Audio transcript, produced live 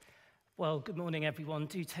Well, good morning, everyone.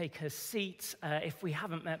 Do take a seat. If we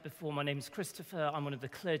haven't met before, my name's Christopher. I'm one of the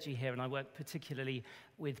clergy here, and I work particularly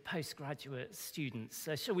with postgraduate students.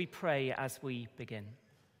 Shall we pray as we begin?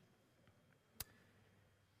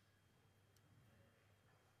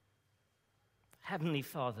 Heavenly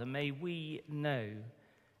Father, may we know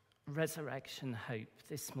resurrection hope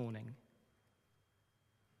this morning.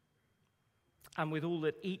 And with all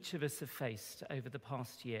that each of us have faced over the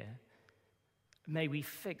past year, may we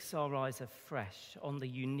fix our eyes afresh on the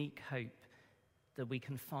unique hope that we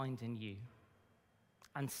can find in you.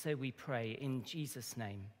 And so we pray in Jesus'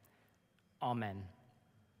 name. Amen.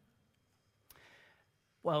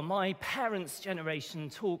 Well, my parents' generation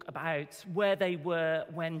talk about where they were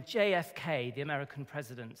when JFK, the American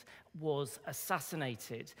president, was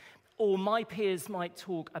assassinated. Or my peers might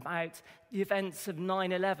talk about the events of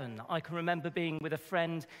 9/11. I can remember being with a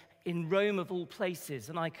friend in Rome, of all places,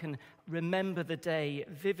 and I can remember the day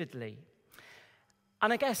vividly.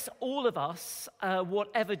 And I guess all of us,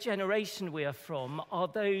 whatever generation we are from, are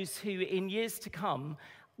those who in years to come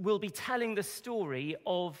will be telling the story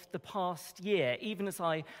of the past year. Even as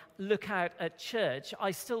I look out at church,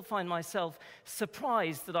 I still find myself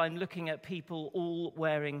surprised that I'm looking at people all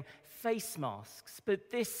wearing face masks.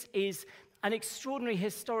 But this is an extraordinary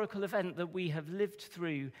historical event that we have lived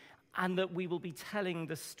through and that we will be telling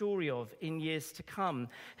the story of in years to come.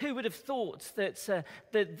 Who would have thought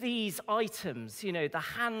that these items, the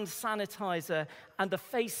hand sanitizer and the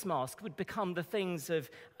face mask, would become the things of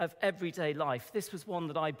everyday life? This was one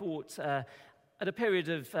that I bought at a period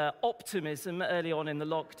of optimism early on in the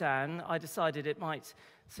lockdown. I decided it might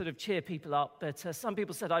sort of cheer people up, but some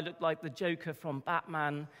people said I looked like the Joker from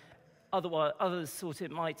Batman. Others thought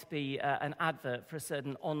it might be an advert for a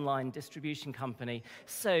certain online distribution company.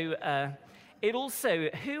 So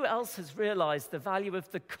who else has realized the value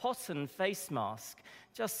of the cotton face mask?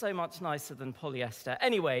 Just so much nicer than polyester.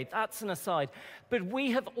 Anyway, that's an aside. But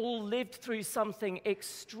we have all lived through something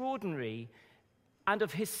extraordinary and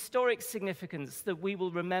of historic significance that we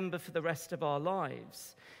will remember for the rest of our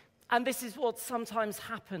lives. And this is what sometimes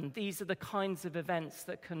happens. These are the kinds of events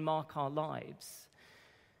that can mark our lives.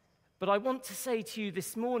 But I want to say to you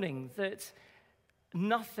this morning that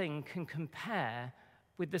nothing can compare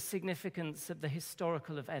with the significance of the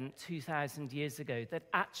historical event 2,000 years ago that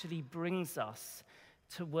actually brings us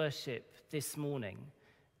to worship this morning.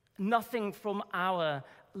 Nothing from our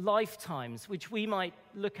lifetimes, which we might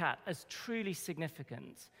look at as truly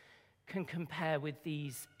significant, can compare with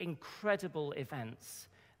these incredible events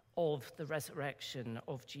of the resurrection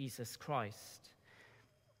of Jesus Christ.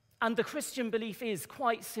 And the Christian belief is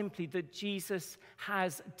quite simply that Jesus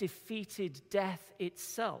has defeated death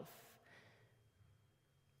itself.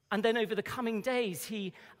 And then over the coming days,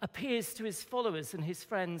 he appears to his followers and his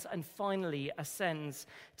friends and finally ascends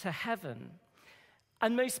to heaven.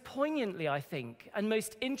 And most poignantly, I think, and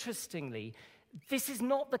most interestingly, this is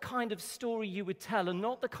not the kind of story you would tell and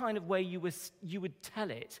not the kind of way you would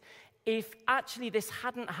tell it if actually this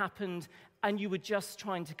hadn't happened and you were just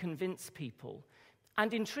trying to convince people.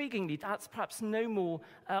 And intriguingly, that's perhaps no more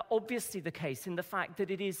obviously the case in the fact that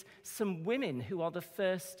it is some women who are the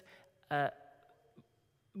first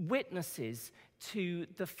witnesses to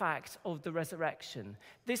the fact of the resurrection.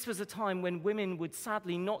 This was a time when women would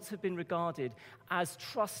sadly not have been regarded as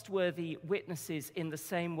trustworthy witnesses in the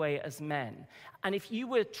same way as men. And if you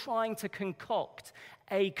were trying to concoct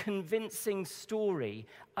a convincing story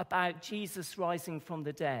about Jesus rising from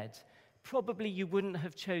the dead, probably you wouldn't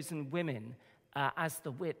have chosen women as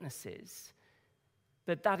the witnesses.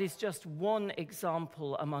 But that is just one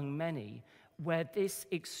example among many where this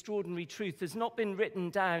extraordinary truth has not been written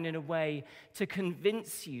down in a way to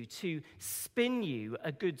convince you, to spin you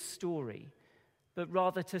a good story, but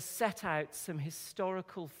rather to set out some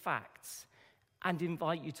historical facts and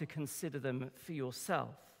invite you to consider them for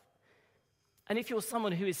yourself. And if you're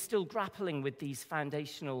someone who is still grappling with these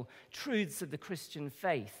foundational truths of the Christian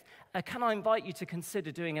faith, can I invite you to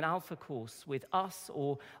consider doing an Alpha course with us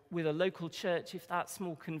or with a local church if that's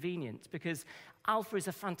more convenient? Because Alpha is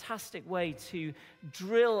a fantastic way to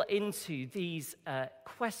drill into these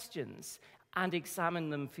questions and examine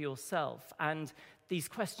them for yourself. And these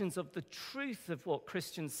questions of the truth of what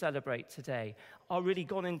Christians celebrate today are really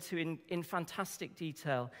gone into in fantastic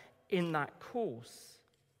detail in that course.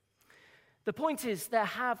 The point is, there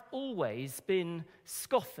have always been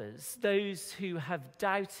scoffers, those who have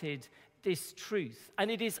doubted this truth. And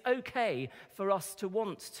it is okay for us to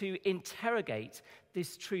want to interrogate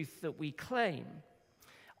this truth that we claim.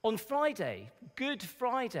 On Friday, Good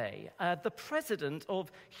Friday, the president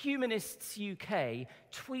of Humanists UK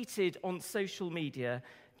tweeted on social media,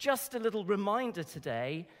 just a little reminder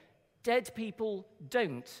today, Dead people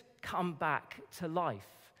don't come back to life.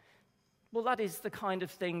 Well, that is the kind of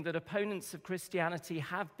thing that opponents of Christianity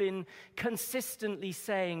have been consistently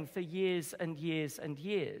saying for years and years and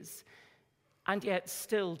years. And yet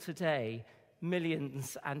still today,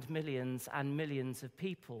 millions and millions and millions of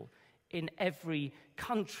people in every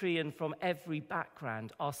country and from every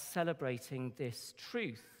background are celebrating this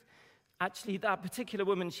truth. Actually, that particular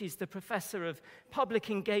woman, she's the professor of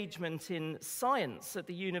public engagement in science at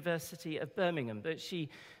the University of Birmingham, but she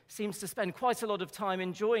seems to spend quite a lot of time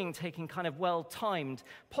enjoying taking kind of well-timed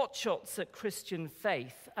potshots at Christian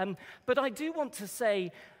faith. But I do want to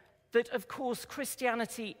say that, of course,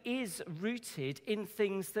 Christianity is rooted in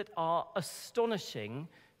things that are astonishing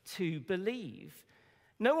to believe.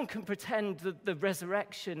 No one can pretend that the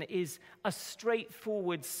resurrection is a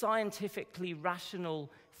straightforward, scientifically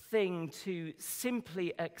rational thing to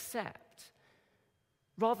simply accept.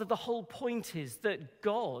 Rather, the whole point is that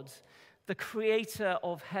God, the creator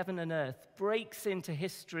of heaven and earth, breaks into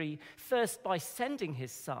history first by sending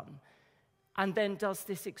his son, and then does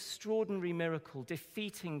this extraordinary miracle,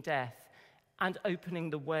 defeating death and opening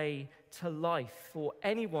the way to life for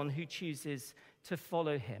anyone who chooses to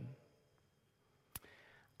follow him.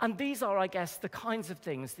 And these are, I guess, the kinds of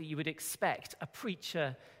things that you would expect a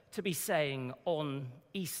preacher to be saying on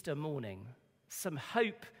Easter morning. Some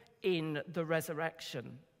hope in the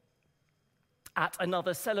resurrection at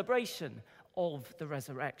another celebration of the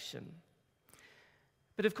resurrection.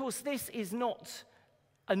 But of course, this is not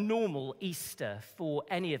a normal Easter for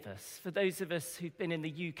any of us. For those of us who've been in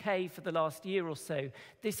the UK for the last year or so,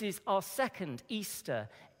 this is our second Easter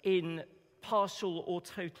in partial or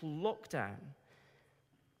total lockdown.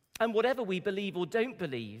 And whatever we believe or don't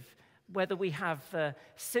believe, whether we have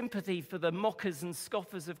sympathy for the mockers and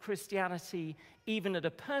scoffers of Christianity, even at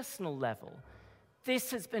a personal level,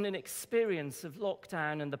 this has been an experience of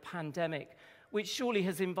lockdown and the pandemic which surely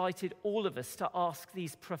has invited all of us to ask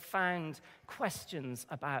these profound questions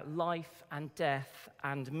about life and death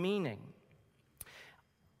and meaning.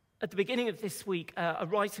 At the beginning of this week, a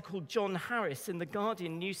writer called John Harris in the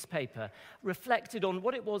Guardian newspaper reflected on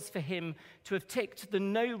what it was for him to have ticked the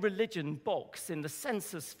no religion box in the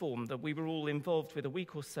census form that we were all involved with a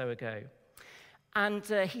week or so ago. And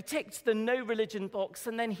he ticked the no religion box,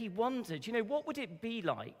 and then he wondered, what would it be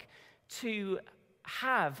like to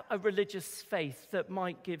have a religious faith that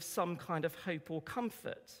might give some kind of hope or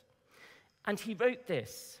comfort? And he wrote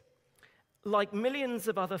this: like millions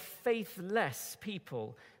of other faithless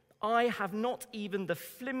people, I have not even the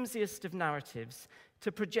flimsiest of narratives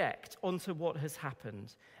to project onto what has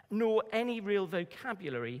happened, nor any real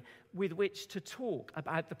vocabulary with which to talk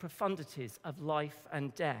about the profundities of life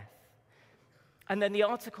and death. And then the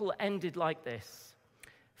article ended like this: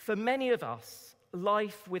 for many of us,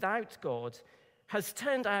 life without God has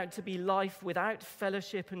turned out to be life without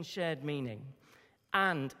fellowship and shared meaning.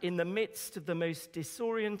 And in the midst of the most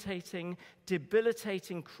disorientating,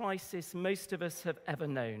 debilitating crisis most of us have ever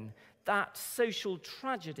known, that social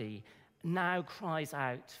tragedy now cries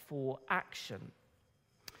out for action.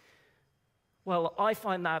 Well, I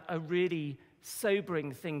find that a really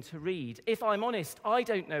sobering thing to read. If I'm honest, I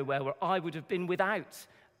don't know where I would have been without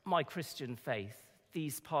my Christian faith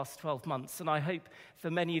these past 12 months, and I hope for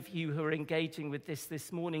many of you who are engaging with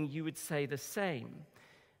this morning, you would say the same.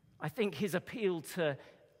 I think his appeal to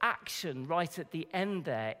action right at the end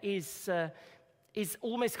there is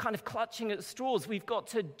almost kind of clutching at straws. We've got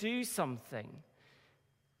to do something.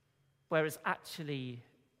 Whereas actually,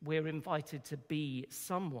 we're invited to be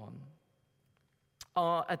someone.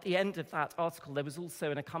 At the end of that article, there was also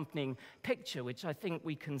an accompanying picture, which I think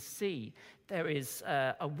we can see. There is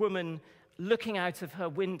a woman looking out of her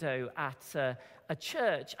window at a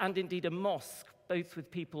church and indeed a mosque, both with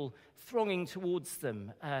people thronging towards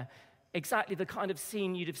them. Exactly the kind of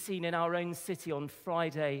scene you'd have seen in our own city on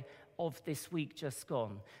Friday of this week just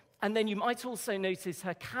gone. And then you might also notice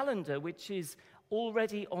her calendar, which is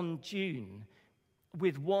already on June,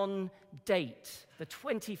 with one date, the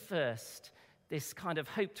 21st, this kind of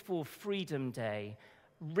hoped-for Freedom Day,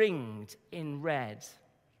 ringed in red.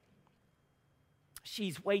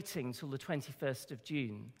 She's waiting till the 21st of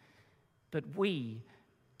June, but we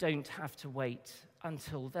don't have to wait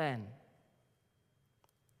until then.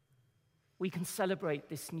 We can celebrate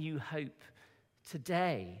this new hope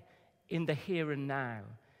today, in the here and now.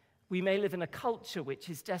 We may live in a culture which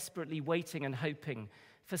is desperately waiting and hoping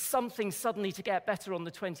for something suddenly to get better on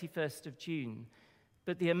the 21st of June.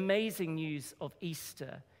 But the amazing news of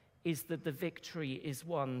Easter is that the victory is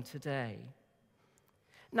won today.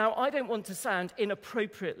 Now, I don't want to sound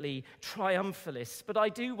inappropriately triumphalist, but I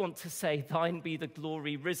do want to say, thine be the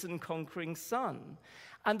glory, risen, conquering Son.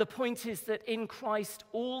 And the point is that in Christ,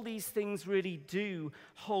 all these things really do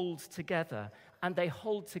hold together, and they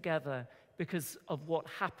hold together because of what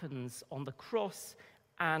happens on the cross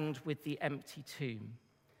and with the empty tomb.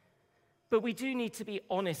 But we do need to be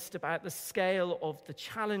honest about the scale of the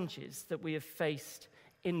challenges that we have faced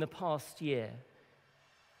in the past year.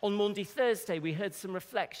 On Maundy Thursday, we heard some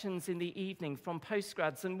reflections in the evening from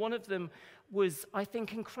postgrads, and one of them was, I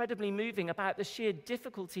think, incredibly moving about the sheer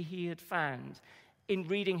difficulty he had found in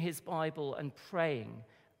reading his Bible and praying,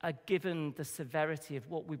 given the severity of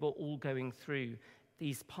what we were all going through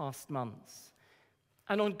these past months.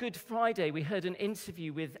 And on Good Friday, we heard an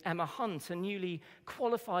interview with Emma Hunt, a newly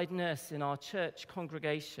qualified nurse in our church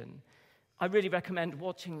congregation. I really recommend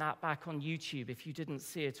watching that back on YouTube if you didn't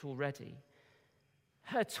see it already.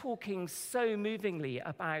 Her talking so movingly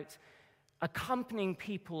about accompanying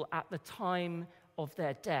people at the time of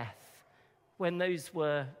their death, when those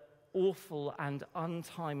were awful and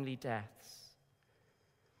untimely deaths.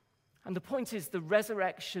 And the point is, the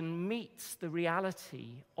resurrection meets the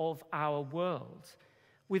reality of our world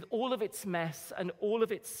with all of its mess and all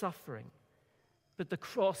of its suffering. But the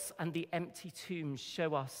cross and the empty tomb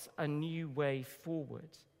show us a new way forward.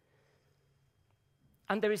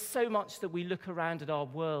 And there is so much that we look around at our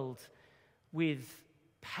world with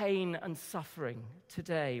pain and suffering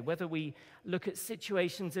today, whether we look at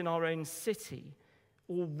situations in our own city,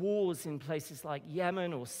 or wars in places like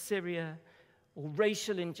Yemen or Syria, or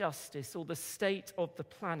racial injustice, or the state of the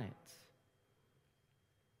planet.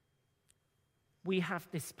 We have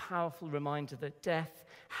this powerful reminder that death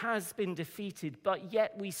has been defeated, but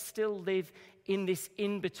yet we still live in this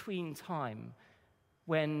in-between time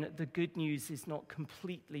when the good news is not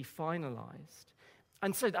completely finalized.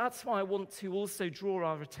 And so that's why I want to also draw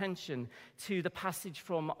our attention to the passage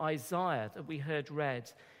from Isaiah that we heard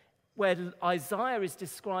read, where Isaiah is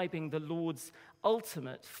describing the Lord's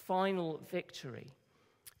ultimate, final victory.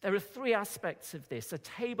 There are three aspects of this. A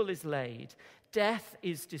table is laid, death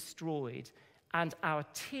is destroyed, and our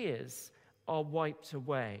tears are wiped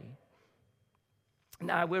away.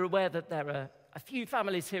 Now, we're aware that there are a few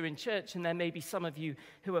families here in church, and there may be some of you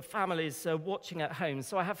who are families watching at home.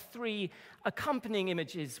 So I have three accompanying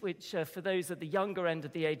images, which for those at the younger end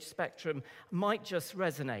of the age spectrum might just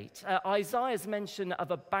resonate. Isaiah's mention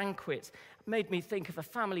of a banquet made me think of a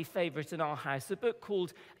family favorite in our house, a book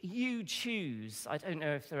called You Choose. I don't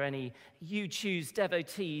know if there are any You Choose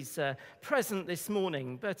devotees present this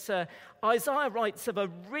morning, but Isaiah writes of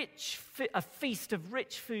a feast of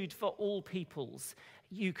rich food for all peoples.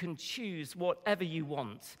 You can choose whatever you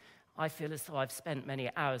want. I feel as though I've spent many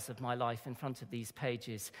hours of my life in front of these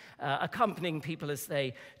pages, accompanying people as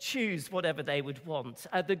they choose whatever they would want.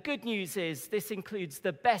 The good news is this includes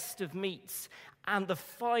the best of meats and the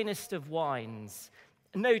finest of wines.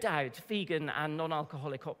 No doubt, vegan and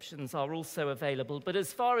non-alcoholic options are also available, but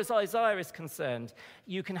as far as Isaiah is concerned,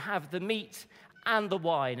 you can have the meat and the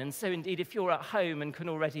wine. And so indeed, if you're at home and can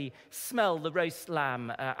already smell the roast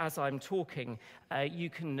lamb as I'm talking, you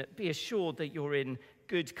can be assured that you're in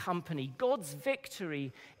good company. God's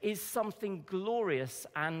victory is something glorious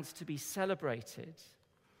and to be celebrated.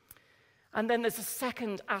 And then there's a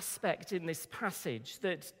second aspect in this passage,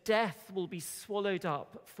 that death will be swallowed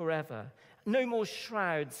up forever. No more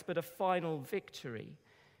shrouds, but a final victory.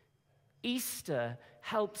 Easter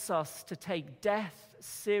helps us to take death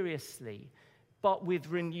seriously, but with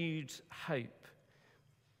renewed hope.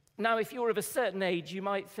 Now, if you're of a certain age, you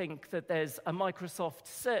might think that there's a Microsoft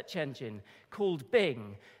search engine called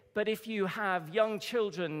Bing. But if you have young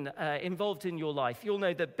children involved in your life, you'll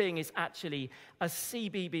know that Bing is actually a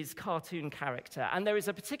CBeebies cartoon character. And there is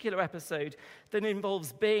a particular episode that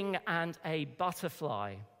involves Bing and a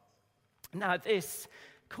butterfly. Now, this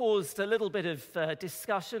caused a little bit of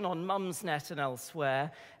discussion on Mumsnet and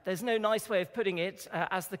elsewhere. There's no nice way of putting it.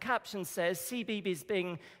 As the caption says, CBeebies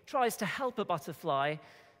Bing tries to help a butterfly,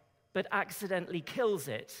 but accidentally kills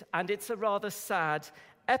it. And it's a rather sad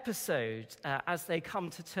episode as they come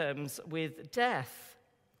to terms with death.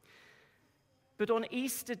 But on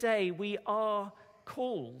Easter Day, we are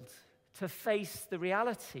called to face the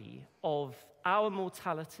reality of our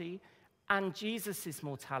mortality and Jesus'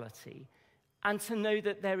 mortality, and to know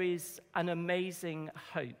that there is an amazing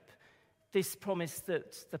hope, this promise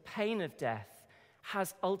that the pain of death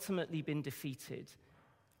has ultimately been defeated,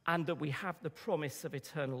 and that we have the promise of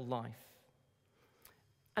eternal life.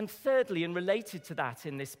 And thirdly, and related to that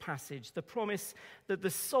in this passage, the promise that the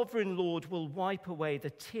sovereign Lord will wipe away the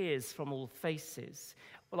tears from all faces.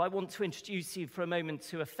 Well, I want to introduce you for a moment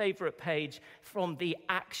to a favorite page from the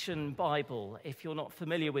Action Bible, if you're not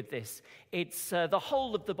familiar with this. It's the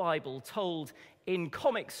whole of the Bible told in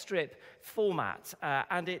comic strip format,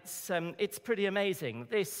 and it's pretty amazing.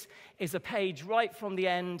 This is a page right from the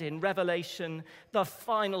end in Revelation, the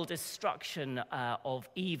final destruction of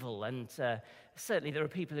evil, and certainly there are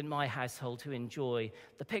people in my household who enjoy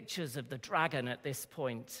the pictures of the dragon at this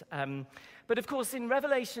point. But of course, in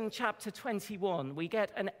Revelation chapter 21, we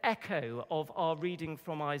get an echo of our reading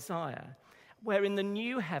from Isaiah, where in the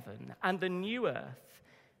new heaven and the new earth,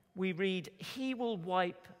 we read, "He will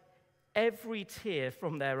wipe every tear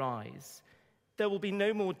from their eyes. There will be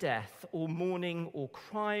no more death or mourning or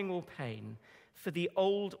crying or pain, for the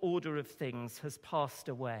old order of things has passed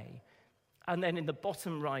away." And then in the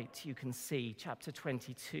bottom right, you can see chapter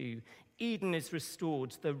 22, Eden is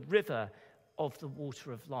restored, the river of the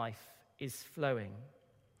water of life is flowing.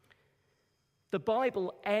 The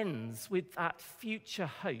Bible ends with that future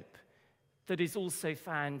hope that is also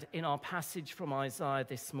found in our passage from Isaiah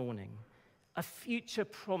this morning, a future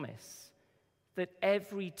promise that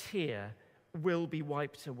every tear will be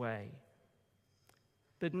wiped away.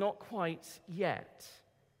 But not quite yet.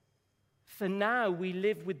 For now, we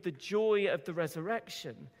live with the joy of the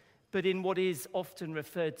resurrection, but in what is often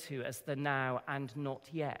referred to as the now and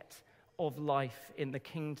not yet of life in the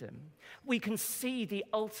kingdom. We can see the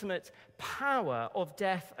ultimate power of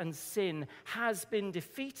death and sin has been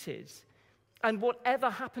defeated. And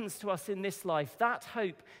whatever happens to us in this life, that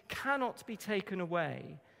hope cannot be taken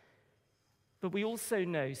away. But we also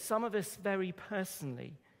know, some of us very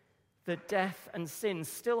personally, that death and sin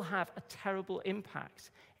still have a terrible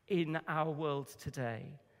impact in our world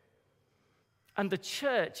today. And the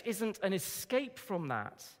church isn't an escape from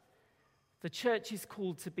that. The church is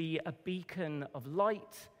called to be a beacon of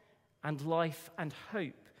light and life and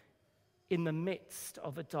hope in the midst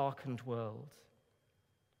of a darkened world.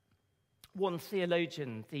 One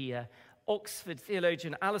theologian, the Oxford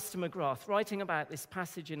theologian Alistair McGrath, writing about this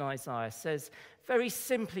passage in Isaiah, says very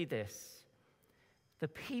simply this: the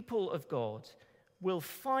people of God will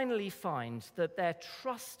finally find that their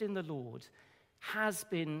trust in the Lord has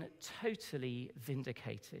been totally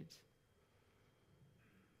vindicated.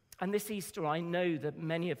 And this Easter, I know that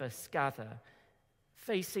many of us gather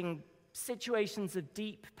facing situations of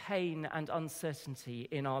deep pain and uncertainty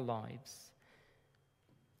in our lives.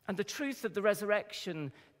 And the truth of the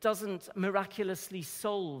resurrection doesn't miraculously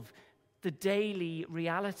solve the daily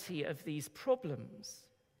reality of these problems.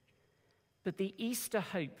 But the Easter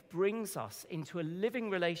hope brings us into a living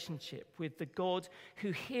relationship with the God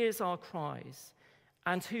who hears our cries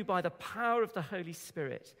and who, by the power of the Holy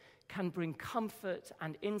Spirit, can bring comfort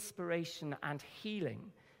and inspiration and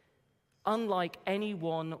healing, unlike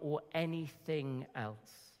anyone or anything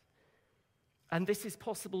else. And this is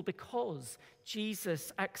possible because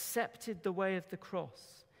Jesus accepted the way of the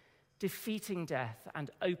cross, defeating death and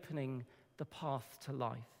opening the path to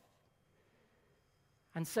life.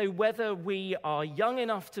 And so whether we are young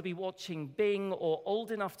enough to be watching Bing or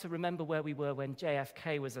old enough to remember where we were when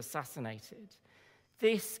JFK was assassinated,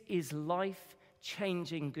 this is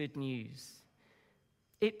life-changing good news.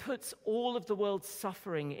 It puts all of the world's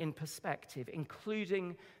suffering in perspective,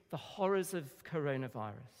 including the horrors of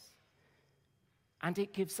coronavirus. And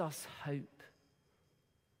it gives us hope.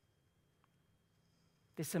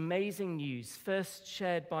 This amazing news, first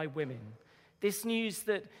shared by women, this news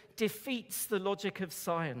that defeats the logic of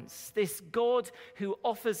science, this God who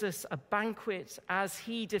offers us a banquet as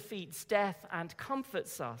he defeats death and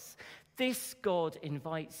comforts us, this God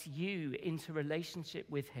invites you into relationship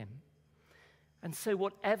with him. And so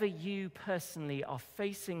whatever you personally are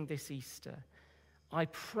facing this Easter, I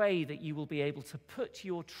pray that you will be able to put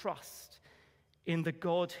your trust in the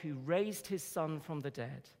God who raised his Son from the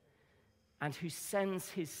dead and who sends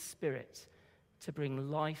his Spirit to bring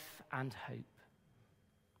life and hope.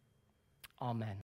 Amen.